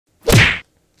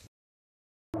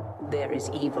There is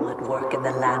evil at work in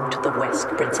the land to the west,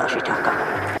 Prince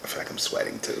Ashitaka. I feel like I'm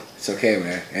sweating too. It's okay,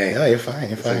 man. Hey. No, you're fine.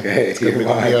 You're fine. Okay. It's gonna be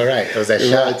all right. It was that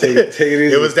shot. Take it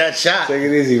easy. It was that shot. Take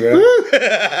it easy, bro.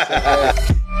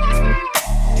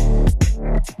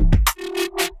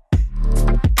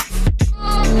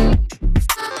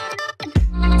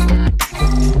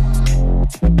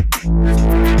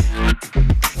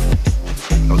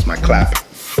 That was my clap,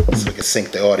 so we can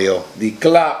sync the audio. The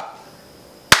clap.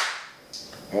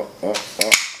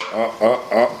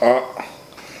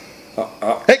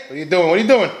 Hey, what are you doing? What are you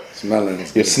doing? Smelling.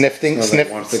 You're sniffing,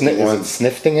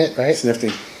 sniffing it, right?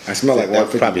 Sniffing. I smell like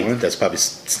 151. That's probably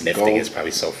sniffing. Gold. Is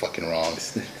probably so fucking wrong.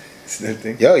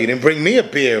 Sniffing. Yo, you didn't bring me a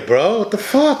beer, bro. What the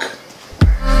fuck?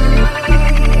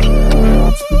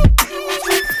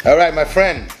 All right, my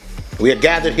friend. We are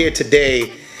gathered here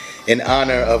today in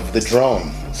honor of the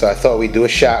drone. So I thought we'd do a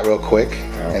shot real quick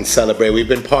and celebrate. We've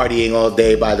been partying all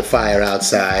day by the fire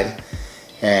outside.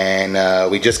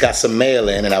 And we just got some mail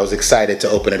in, and I was excited to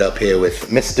open it up here with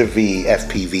Mr. V,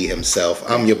 FPV himself.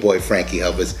 I'm your boy Frankie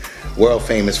Hovers, world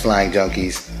famous flying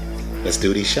junkies. Let's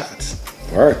do these shots.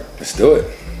 Word. Let's do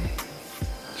it.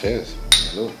 Cheers.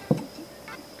 Salute.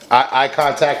 Eye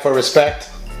contact for respect.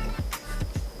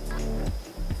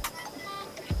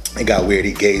 It got weird.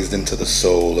 He gazed into the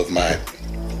soul of my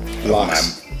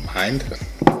mind.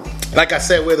 Like I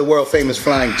said, we're the world famous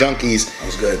flying junkies. That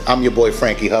was good. I'm your boy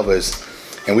Frankie Hovers.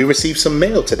 And we received some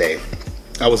mail today.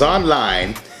 I was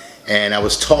online and I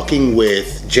was talking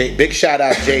with big shout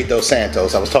out Jay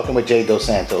DosSantos. I was talking with Jay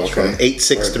DosSantos from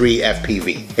 863 FPV.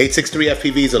 863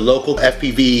 FPV is a local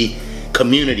FPV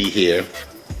community here.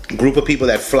 Group of people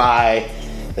that fly,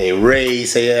 they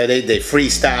race, they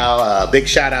freestyle. Big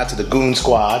shout out to the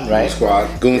Goonskwad, right?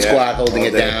 Goonskwad holding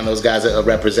it down. Those guys are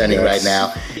representing right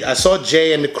now. I saw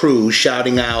Jay and the crew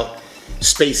shouting out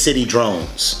Space City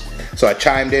drones. So I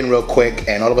chimed in real quick,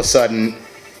 and all of a sudden,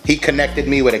 he connected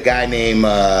me with a guy named,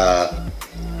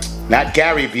 not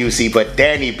Gary Beusse, but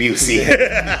Danny Beusse.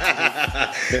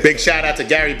 Big shout out to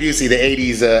Gary Beusse, the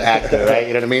 80s actor, right?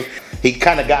 You know what I mean? He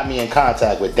kind of got me in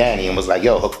contact with Danny and was like,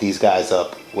 yo, hook these guys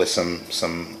up with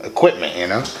some equipment, you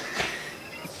know?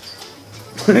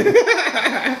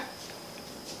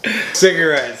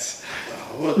 Cigarettes.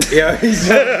 Yeah, he's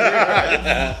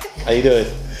How you doing?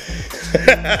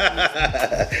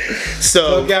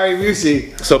 So Gary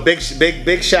Beusse. So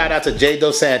big shout out to Jay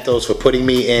DosSantos for putting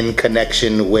me in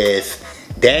connection with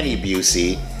Danny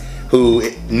Beusse, who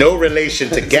no relation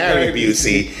to Gary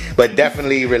Beusse, but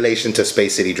definitely relation to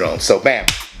Space City drones. So bam,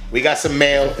 we got some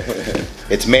mail.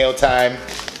 It's mail time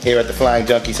here at the Flying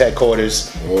Junkies headquarters.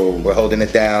 Oh. We're holding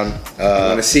it down. I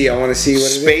want to see what it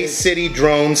is. Space City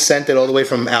drones sent it all the way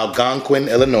from Algonquin,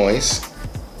 Illinois.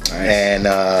 Nice. And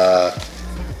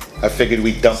I figured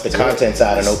we'd dump the contents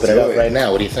out and open it up right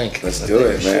now. What do you think? Let's do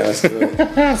it, man. Let's do it.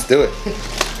 Let's do it.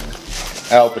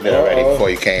 I opened it already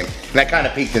before you came, and I kind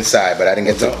of peeked inside, but I didn't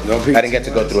get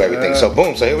to go through everything. So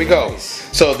boom. So here we go.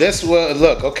 So this will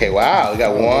look okay. Wow, we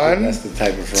got one, that's the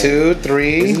type of 2,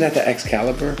 3. Isn't that the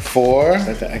Excalibur? 4. Is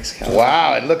that the Excalibur?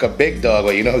 Wow, and look, a big dog.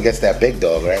 Well, you know who gets that big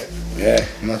dog, right? Yeah.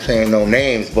 I'm not saying no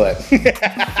names, but.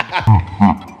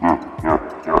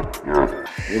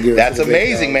 That's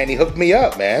amazing, man. He hooked me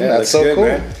up, man. That's so good, cool.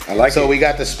 Man. I like it. So we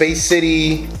got the Space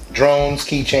City drones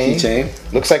keychain.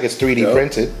 Looks like it's 3D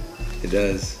printed. It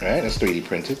does. All right, it's 3D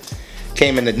printed.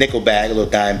 Came in the nickel bag, a little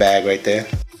dime bag right there.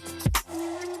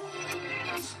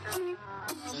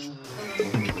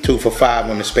 2 for $5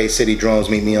 when the Space City drones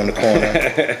meet me on the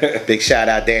corner. Big shout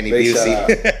out Danny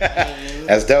Beusse.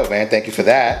 That's dope, man. Thank you for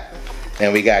that.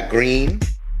 And we got green.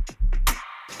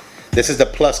 This is the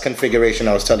plus configuration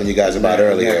I was telling you guys about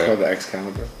earlier. Called the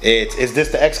Excalibur. Is this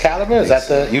the Excalibur? Is that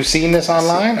the? You've seen this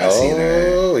online? I've seen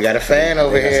it. We got a fan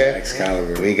over here.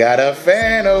 Excalibur. We got a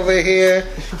fan over here.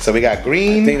 So we got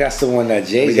green. I think that's the one that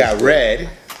Jay. We got red.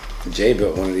 Jay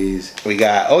built one of these. We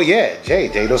got Jay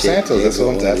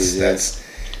DosSantos.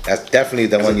 That's definitely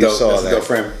the one you saw. That's a dope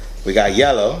frame. We got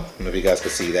yellow. I don't know if you guys can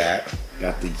see that.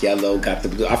 Got the yellow, got the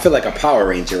blue. I feel like a Power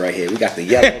Ranger right here. We got the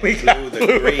yellow, we the got blue,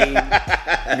 the green.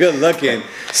 Good looking.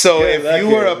 So if you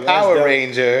were a Power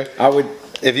Ranger, I would.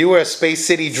 If you were a Space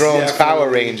City Drones Power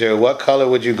Ranger, what color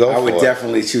would you go for? I would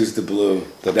definitely choose the blue.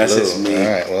 That's just me. All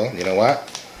right. Well, you know what?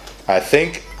 I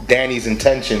think Danny's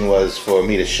intention was for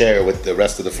me to share with the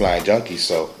rest of the Flying Junkies.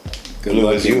 So blue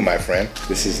is you, my friend.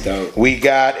 This is dope. We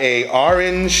got a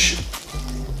orange.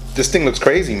 This thing looks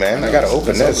crazy, man. I gotta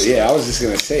open this. Yeah, I was just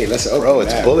gonna say, let's open it. Bro,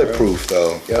 it's bulletproof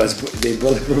though. Yo, they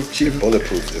bulletproof you.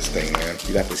 Bulletproof this thing, man.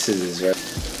 You got the scissors, right?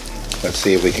 Let's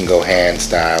see if we can go hand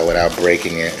style without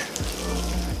breaking it.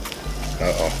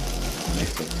 Uh-oh.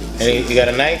 And you got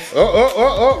a knife?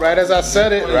 Oh, right as I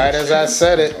said it. Right as I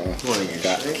said it.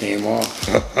 Came off.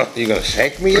 You gonna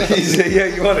shank me? He said, yeah,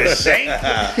 you want to shank?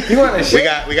 You want to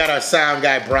shank? We got our sound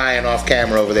guy Brian off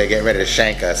camera over there getting ready to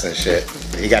shank us and shit.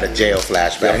 He got a jail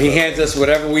flashback. Yo, he hands us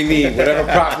whatever we need,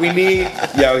 whatever prop we need.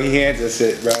 Yo, he hands us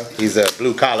it, bro. He's a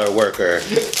blue collar worker.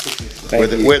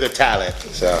 We're the talent.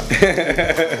 So,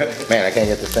 man, I can't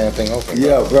get this damn thing open. Bro.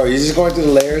 Yo, bro, you're just going through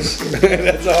the layers.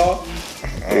 That's all.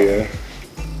 Yeah.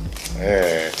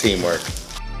 Yeah, teamwork.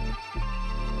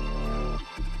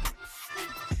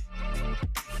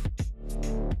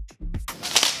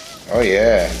 Oh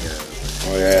yeah.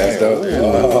 Oh yeah, that's dope.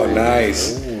 Oh,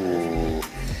 nice. Ooh.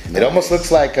 It almost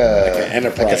looks like a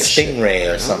Enterprise stingray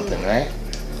or something, right?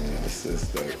 This is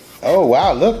dope. Oh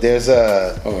wow, look, there's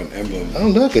a. Oh, an emblem. Oh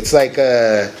look, it's like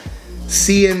a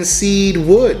CNC'd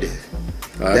wood.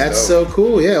 Oh, that's so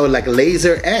cool. Yeah, or like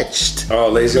laser etched. Oh,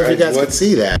 laser etched. You guys can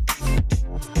see that.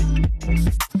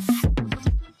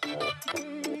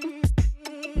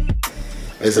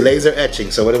 It's laser etching.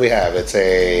 So what do we have? It's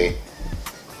a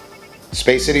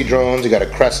Space City drones. You got a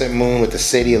crescent moon with the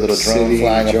city, a little drone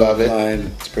flying above it.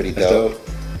 It's pretty dope.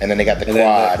 And then they got the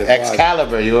quad.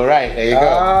 Excalibur, you were right. There you go.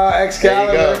 Ah,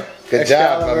 Excalibur. There you go. Good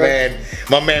job, my man.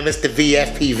 My man, Mr.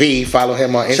 VFPV. Follow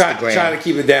him on Instagram. Trying to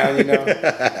keep it down, you know.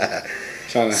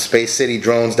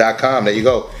 SpaceCityDrones.com. There you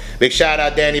go. Big shout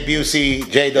out Danny Beusse,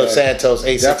 J DosSantos,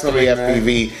 863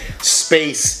 FPV,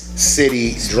 Space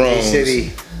City Drones. Space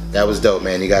City. That was dope,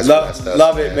 man. You guys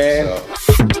love it, man. So.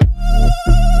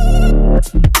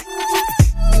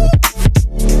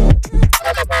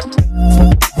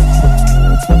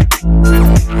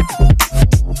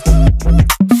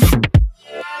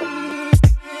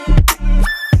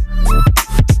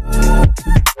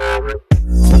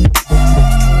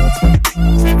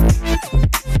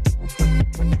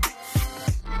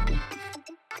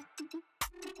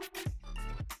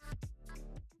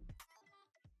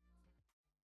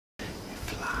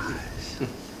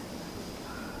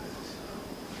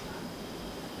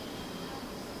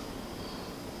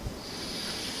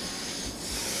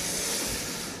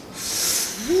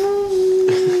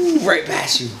 Right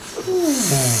past you.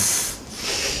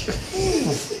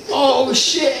 Oh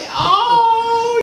shit! Oh.